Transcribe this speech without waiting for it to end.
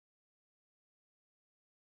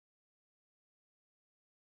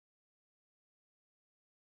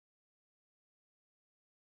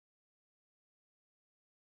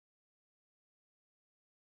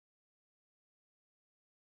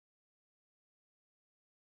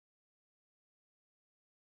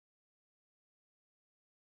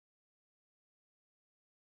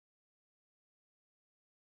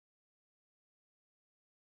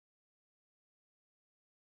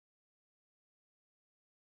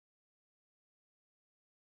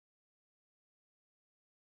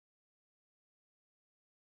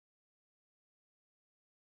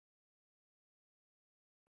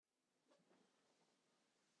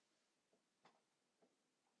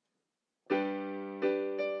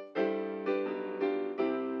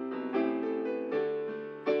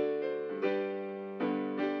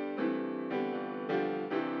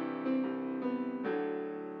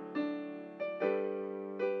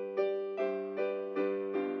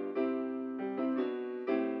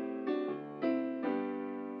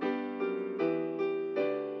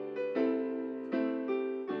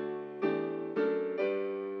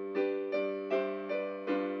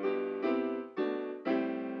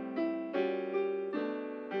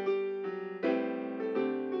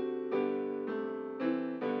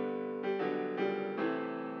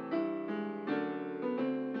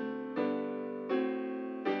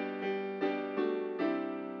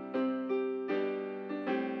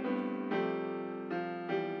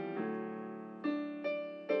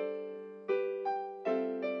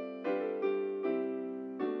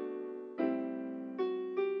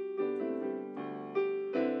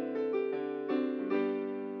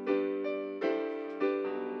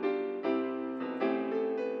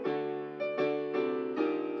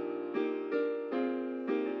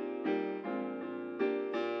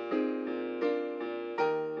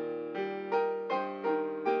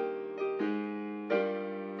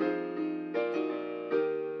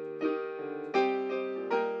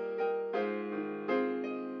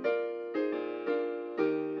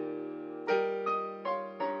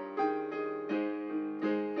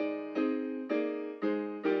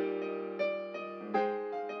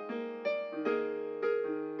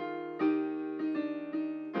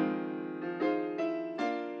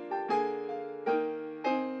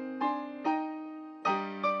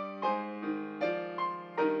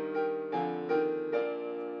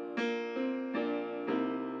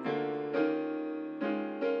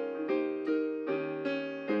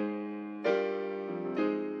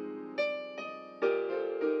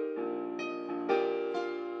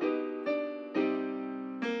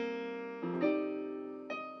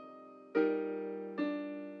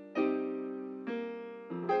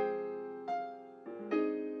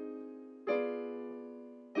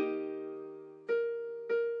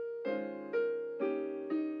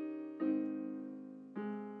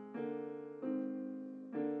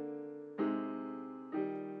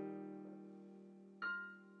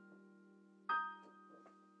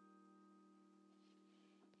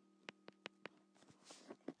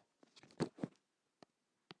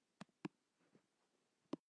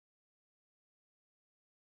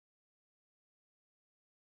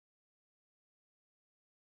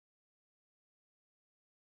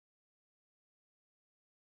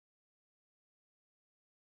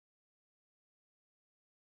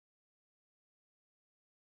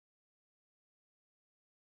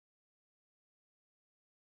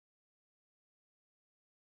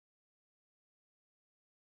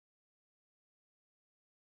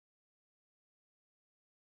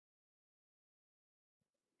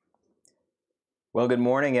Well, good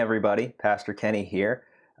morning, everybody. Pastor Kenny here.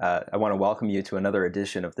 I want to welcome you to another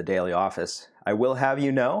edition of the Daily Office. I will have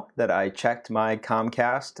you know that I checked my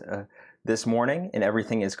Comcast this morning and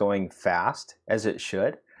everything is going fast, as it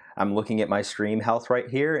should. I'm looking at my stream health right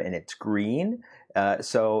here and it's green.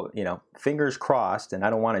 Fingers crossed, and I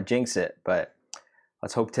don't want to jinx it, but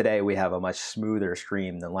let's hope today we have a much smoother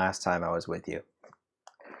stream than last time I was with you.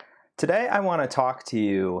 Today I want to talk to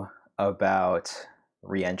you about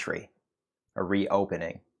reentry. A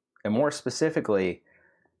reopening, and more specifically,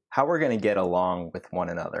 how we're going to get along with one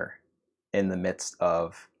another in the midst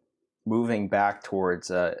of moving back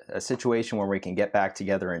towards a situation where we can get back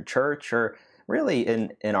together in church, or really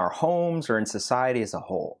in our homes, or in society as a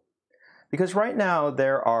whole. Because right now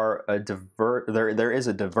there is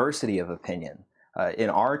a diversity of opinion in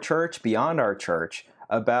our church, beyond our church,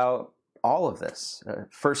 about all of this.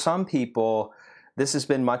 For some people, this has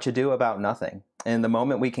been much ado about nothing. And the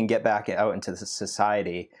moment we can get back out into the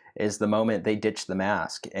society is the moment they ditch the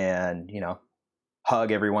mask and,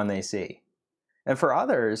 hug everyone they see. And for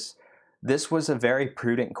others, this was a very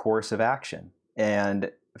prudent course of action.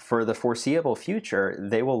 And for the foreseeable future,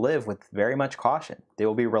 they will live with very much caution. They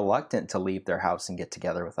will be reluctant to leave their house and get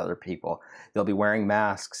together with other people. They'll be wearing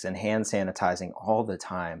masks and hand sanitizing all the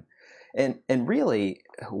time. And really,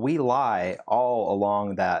 we lie all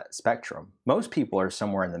along that spectrum. Most people are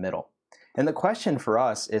somewhere in the middle. And the question for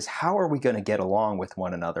us is, how are we going to get along with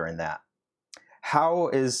one another in that? How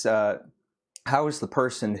is the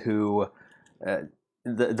person who, the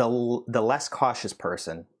less cautious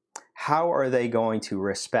person, how are they going to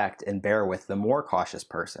respect and bear with the more cautious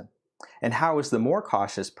person? And how is the more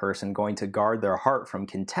cautious person going to guard their heart from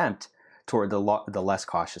contempt toward the less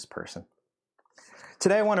cautious person?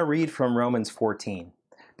 Today I want to read from Romans 14.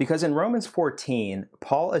 Because in Romans 14,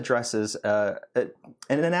 Paul addresses an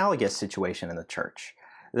analogous situation in the church.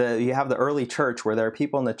 You have the early church where there are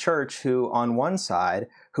people in the church who, on one side,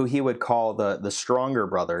 who he would call the stronger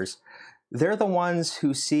brothers, they're the ones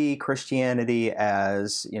who see Christianity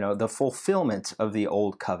as, the fulfillment of the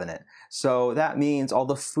old covenant. So that means all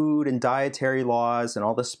the food and dietary laws and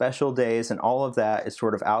all the special days and all of that is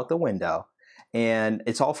sort of out the window. And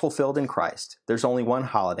it's all fulfilled in Christ. There's only one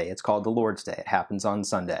holiday. It's called the Lord's Day. It happens on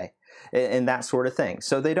Sunday, and that sort of thing.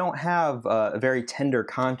 So they don't have a very tender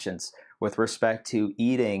conscience with respect to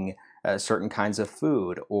eating certain kinds of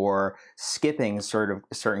food or skipping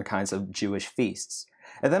certain kinds of Jewish feasts.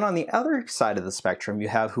 And then on the other side of the spectrum, you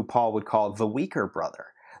have who Paul would call the weaker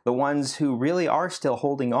brother, the ones who really are still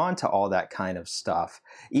holding on to all that kind of stuff,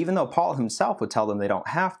 even though Paul himself would tell them they don't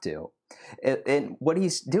have to. And what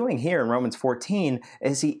he's doing here in Romans 14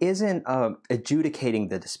 is he isn't adjudicating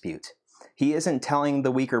the dispute. He isn't telling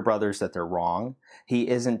the weaker brothers that they're wrong. He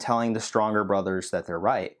isn't telling the stronger brothers that they're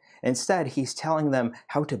right. Instead, he's telling them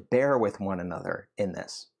how to bear with one another in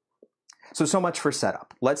this. So much for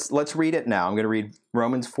setup. Let's read it now. I'm going to read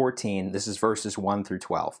Romans 14. This is verses 1 through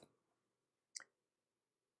 12.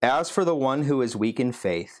 As for the one who is weak in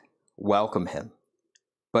faith, welcome him,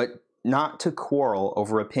 but not to quarrel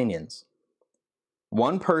over opinions.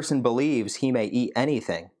 One person believes he may eat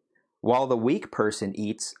anything, while the weak person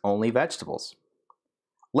eats only vegetables.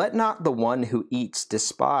 Let not the one who eats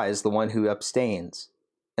despise the one who abstains,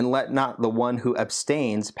 and let not the one who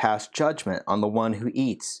abstains pass judgment on the one who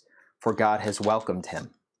eats, for God has welcomed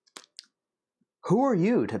him. Who are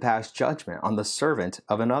you to pass judgment on the servant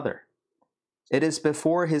of another? It is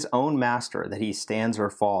before his own master that he stands or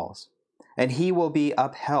falls, and he will be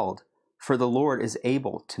upheld, for the Lord is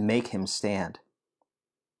able to make him stand.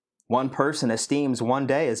 One person esteems one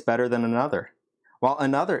day as better than another, while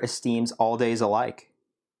another esteems all days alike.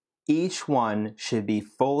 Each one should be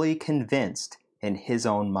fully convinced in his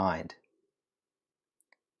own mind.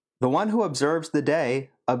 The one who observes the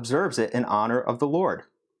day observes it in honor of the Lord.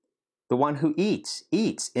 The one who eats,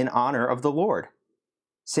 eats in honor of the Lord,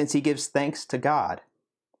 since he gives thanks to God,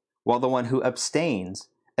 while the one who abstains,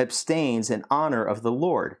 abstains in honor of the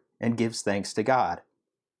Lord and gives thanks to God.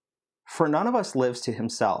 For none of us lives to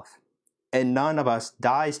himself, and none of us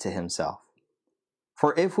dies to himself.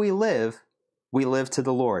 For if we live to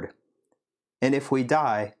the Lord, and if we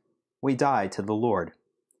die to the Lord.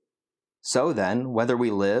 So then, whether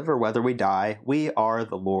we live or whether we die, we are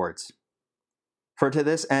the Lord's. For to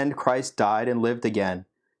this end Christ died and lived again,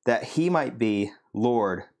 that he might be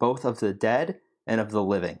Lord both of the dead and of the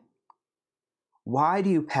living. Why do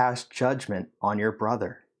you pass judgment on your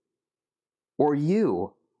brother? Or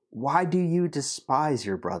you, why do you despise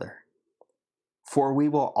your brother? For we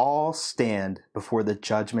will all stand before the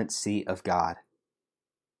judgment seat of God.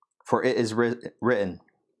 For it is written,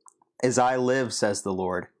 As I live, says the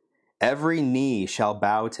Lord, every knee shall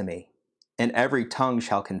bow to me, and every tongue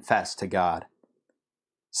shall confess to God.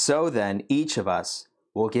 So then, each of us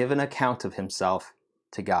will give an account of himself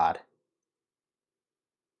to God.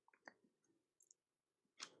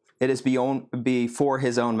 It is before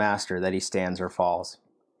his own master that he stands or falls.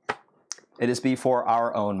 It is before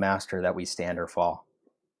our own master that we stand or fall.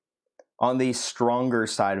 On the stronger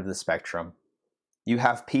side of the spectrum, you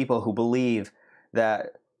have people who believe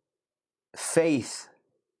that faith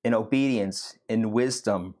in obedience, in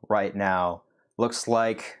wisdom right now looks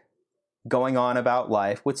like going on about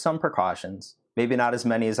life with some precautions, maybe not as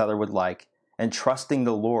many as others would like, and trusting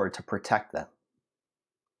the Lord to protect them.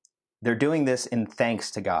 They're doing this in thanks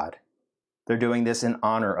to God. They're doing this in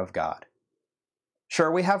honor of God.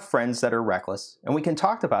 Sure, we have friends that are reckless, and we can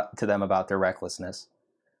talk to them about their recklessness,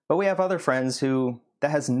 but we have other friends that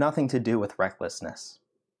has nothing to do with recklessness.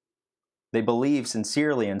 They believe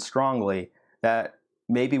sincerely and strongly that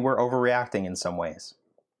maybe we're overreacting in some ways.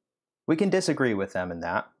 We can disagree with them in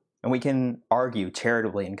that, and we can argue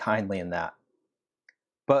charitably and kindly in that.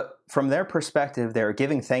 But from their perspective, they're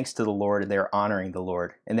giving thanks to the Lord and they're honoring the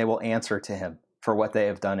Lord, and they will answer to him for what they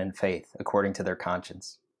have done in faith according to their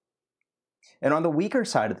conscience. And on the weaker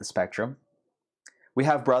side of the spectrum, we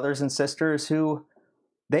have brothers and sisters who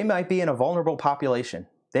they might be in a vulnerable population.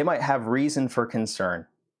 They might have reason for concern,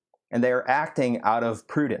 and they are acting out of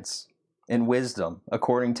prudence and wisdom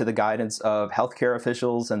according to the guidance of healthcare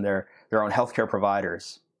officials and their own healthcare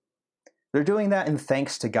providers. They're doing that in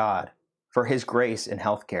thanks to God for his grace in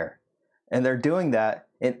healthcare. And they're doing that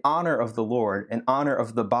in honor of the Lord, in honor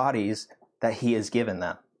of the bodies that he has given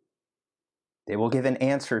them. They will give an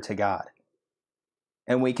answer to God.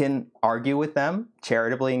 And we can argue with them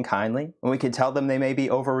charitably and kindly, and we can tell them they may be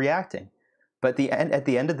overreacting. But at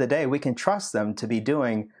the end of the day, we can trust them to be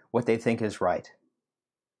doing what they think is right.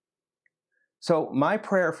 So my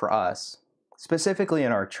prayer for us, specifically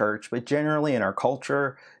in our church, but generally in our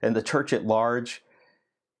culture and the church at large,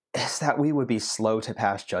 is that we would be slow to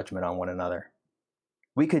pass judgment on one another.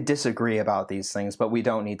 We could disagree about these things, but we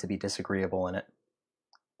don't need to be disagreeable in it.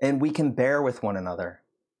 And we can bear with one another.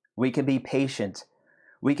 We can be patient.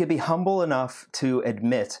 We can be humble enough to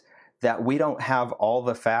admit that we don't have all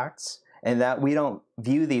the facts and that we don't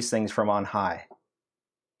view these things from on high.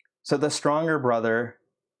 So the stronger brother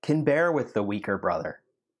can bear with the weaker brother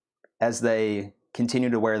as they continue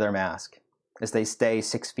to wear their mask, as they stay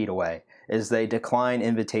 6 feet away, as they decline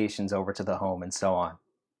invitations over to the home, and so on.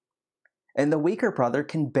 And the weaker brother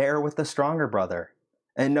can bear with the stronger brother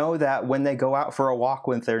and know that when they go out for a walk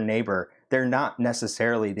with their neighbor, they're not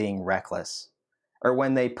necessarily being reckless. Or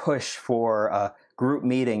when they push for group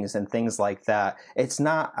meetings and things like that, it's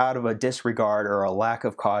not out of a disregard or a lack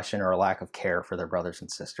of caution or a lack of care for their brothers and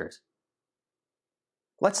sisters.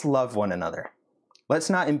 Let's love one another.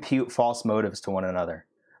 Let's not impute false motives to one another.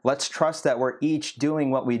 Let's trust that we're each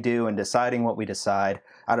doing what we do and deciding what we decide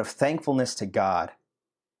out of thankfulness to God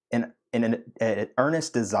and in an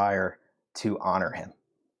earnest desire to honor him.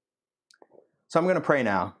 So I'm going to pray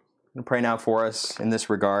now. I'm going to pray now for us in this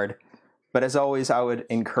regard. But as always, I would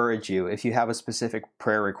encourage you, if you have a specific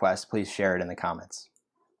prayer request, please share it in the comments.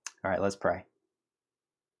 All right, let's pray.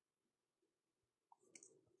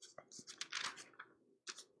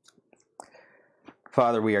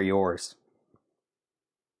 Father, we are yours.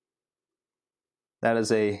 That is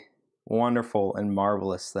a wonderful and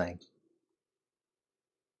marvelous thing.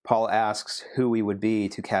 Paul asks who we would be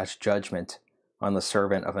to cast judgment on the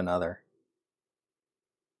servant of another.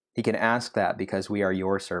 He can ask that because we are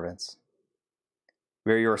your servants.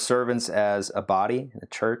 We are your servants as a body, a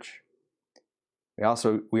church.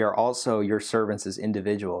 We are also your servants as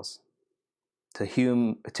individuals, to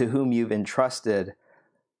whom you've entrusted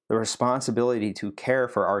the responsibility to care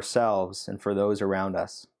for ourselves and for those around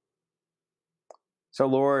us. So,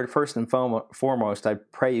 Lord, first and foremost, I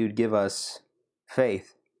pray you'd give us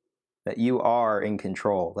faith that you are in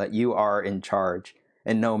control, that you are in charge,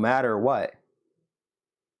 and no matter what,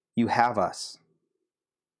 you have us.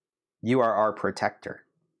 You are our protector.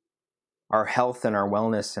 Our health and our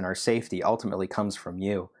wellness and our safety ultimately comes from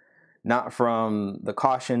you, not from the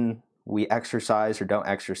caution we exercise or don't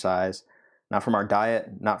exercise, not from our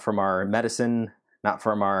diet, not from our medicine, not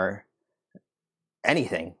from our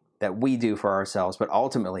anything that we do for ourselves, but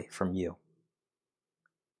ultimately from you.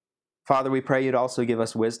 Father, we pray you'd also give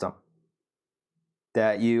us wisdom,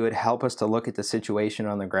 that you would help us to look at the situation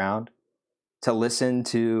on the ground, to listen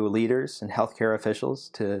to leaders and healthcare officials,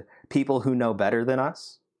 to people who know better than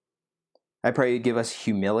us. I pray you give us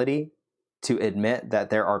humility to admit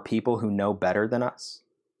that there are people who know better than us,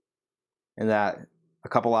 and that a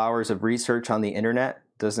couple hours of research on the internet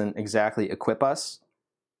doesn't exactly equip us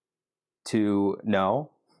to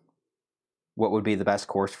know. what would be the best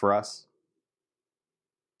course for us.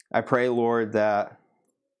 I pray, Lord, that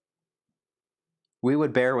we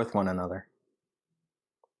would bear with one another.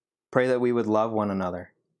 Pray that we would love one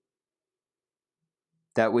another,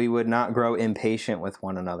 that we would not grow impatient with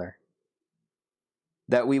one another,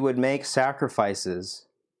 that we would make sacrifices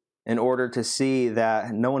in order to see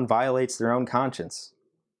that no one violates their own conscience,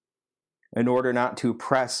 in order not to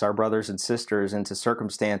press our brothers and sisters into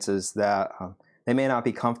circumstances that they may not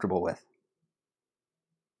be comfortable with.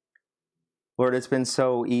 Lord, it's been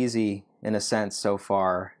so easy, in a sense, so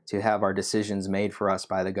far, to have our decisions made for us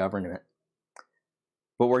by the government.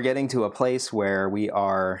 But we're getting to a place where we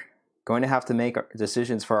are going to have to make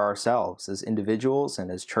decisions for ourselves as individuals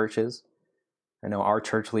and as churches. I know our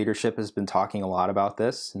church leadership has been talking a lot about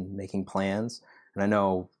this and making plans, and I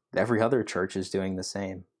know every other church is doing the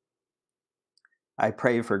same. I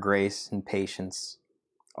pray for grace and patience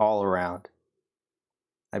all around.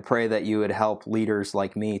 I pray that you would help leaders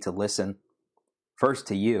like me to listen, first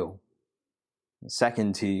to you,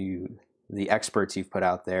 second to the experts you've put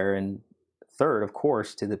out there, and third, of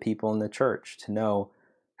course, to the people in the church, to know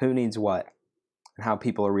who needs what and how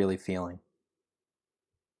people are really feeling.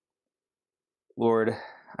 Lord,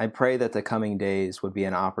 I pray that the coming days would be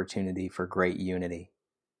an opportunity for great unity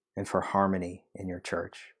and for harmony in your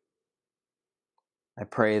church. I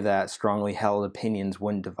pray that strongly held opinions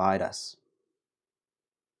wouldn't divide us.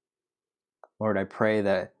 Lord, I pray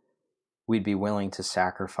that we'd be willing to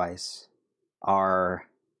sacrifice our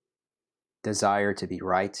desire to be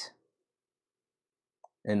right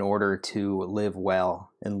in order to live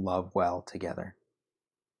well and love well together.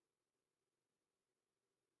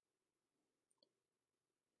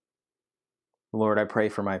 Lord, I pray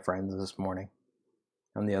for my friends this morning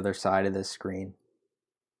on the other side of this screen.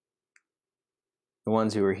 The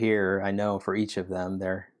ones who are here, I know for each of them,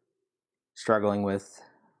 they're struggling with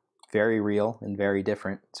very real and very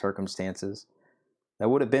different circumstances that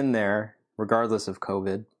would have been there regardless of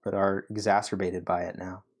COVID, but are exacerbated by it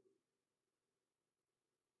now.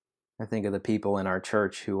 I think of the people in our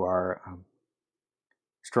church who are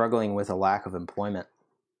struggling with a lack of employment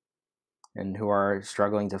and who are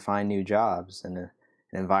struggling to find new jobs in an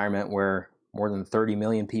environment where more than 30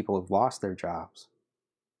 million people have lost their jobs.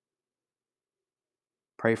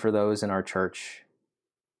 Pray for those in our church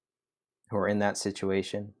who are in that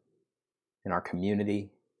situation, in our community,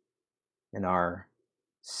 in our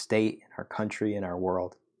state, in our country, in our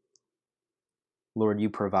world. Lord, you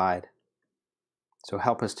provide. So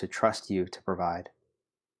help us to trust you to provide.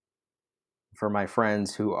 For my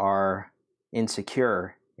friends who are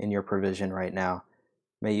insecure in your provision right now,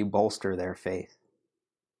 may you bolster their faith.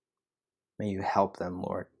 May you help them,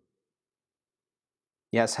 Lord.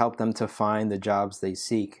 Yes, help them to find the jobs they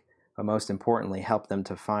seek, but most importantly, help them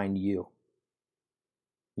to find you.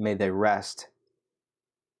 May they rest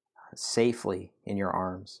safely in your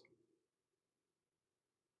arms.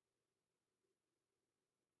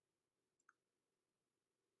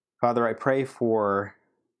 Father, I pray for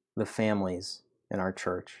the families in our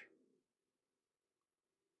church.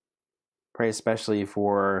 Pray especially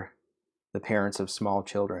for the parents of small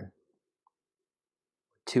children.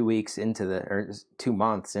 2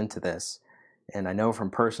 months into this, and I know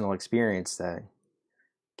from personal experience that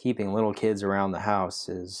keeping little kids around the house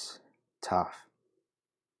is tough.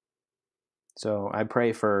 So I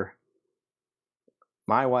pray for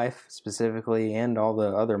my wife specifically and all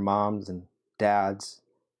the other moms and dads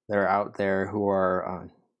that are out there who are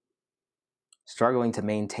struggling to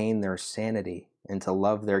maintain their sanity and to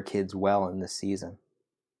love their kids well in this season.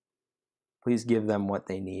 Please give them what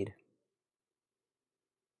they need.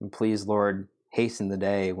 And please, Lord, hasten the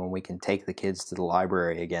day when we can take the kids to the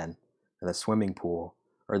library again, or the swimming pool,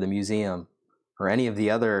 or the museum, or any of the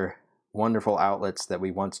other wonderful outlets that we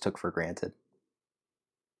once took for granted.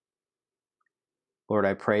 Lord,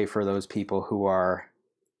 I pray for those people who are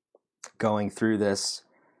going through this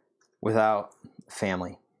without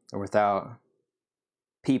family or without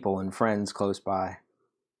people and friends close by.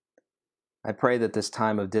 I pray that this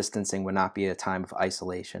time of distancing would not be a time of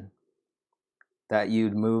isolation, that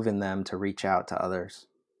you'd move in them to reach out to others,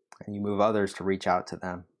 and you move others to reach out to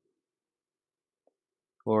them.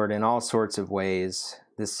 Lord, in all sorts of ways,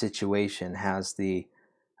 this situation has the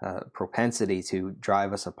propensity to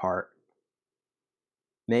drive us apart.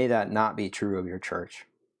 May that not be true of your church.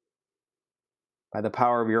 By the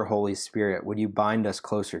power of your Holy Spirit, would you bind us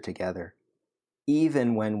closer together,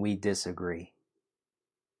 even when we disagree?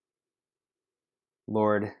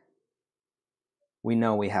 Lord, we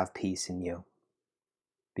know we have peace in you,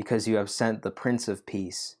 because you have sent the Prince of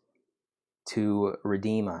Peace to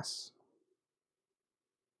redeem us.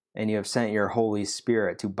 and you have sent your Holy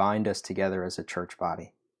Spirit to bind us together as a church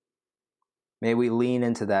body. May we lean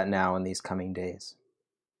into that now in these coming days.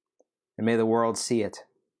 And may the world see it.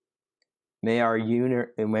 May our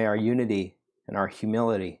unity and our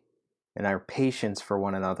humility and our patience for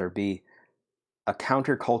one another be a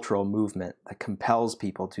countercultural movement that compels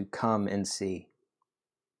people to come and see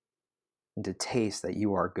and to taste that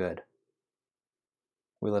you are good.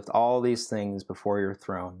 We lift all these things before your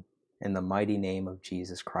throne in the mighty name of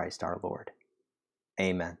Jesus Christ our Lord.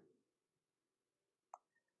 Amen.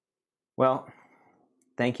 Well,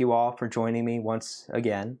 thank you all for joining me once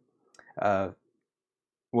again.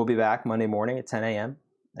 We'll be back Monday morning at 10 a.m.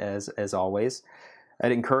 as always.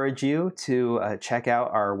 I'd encourage you to check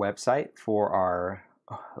out our website for our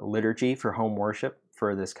liturgy for home worship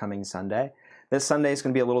for this coming Sunday. This Sunday is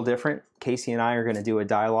going to be a little different. Casey and I are going to do a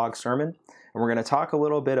dialogue sermon, and we're going to talk a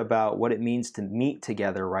little bit about what it means to meet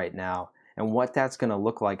together right now and what that's going to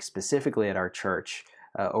look like specifically at our church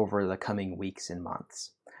over the coming weeks and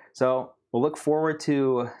months. So we'll look forward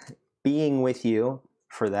to being with you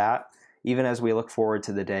for that, even as we look forward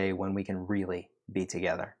to the day when we can really be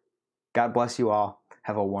together. God bless you all.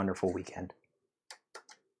 Have a wonderful weekend.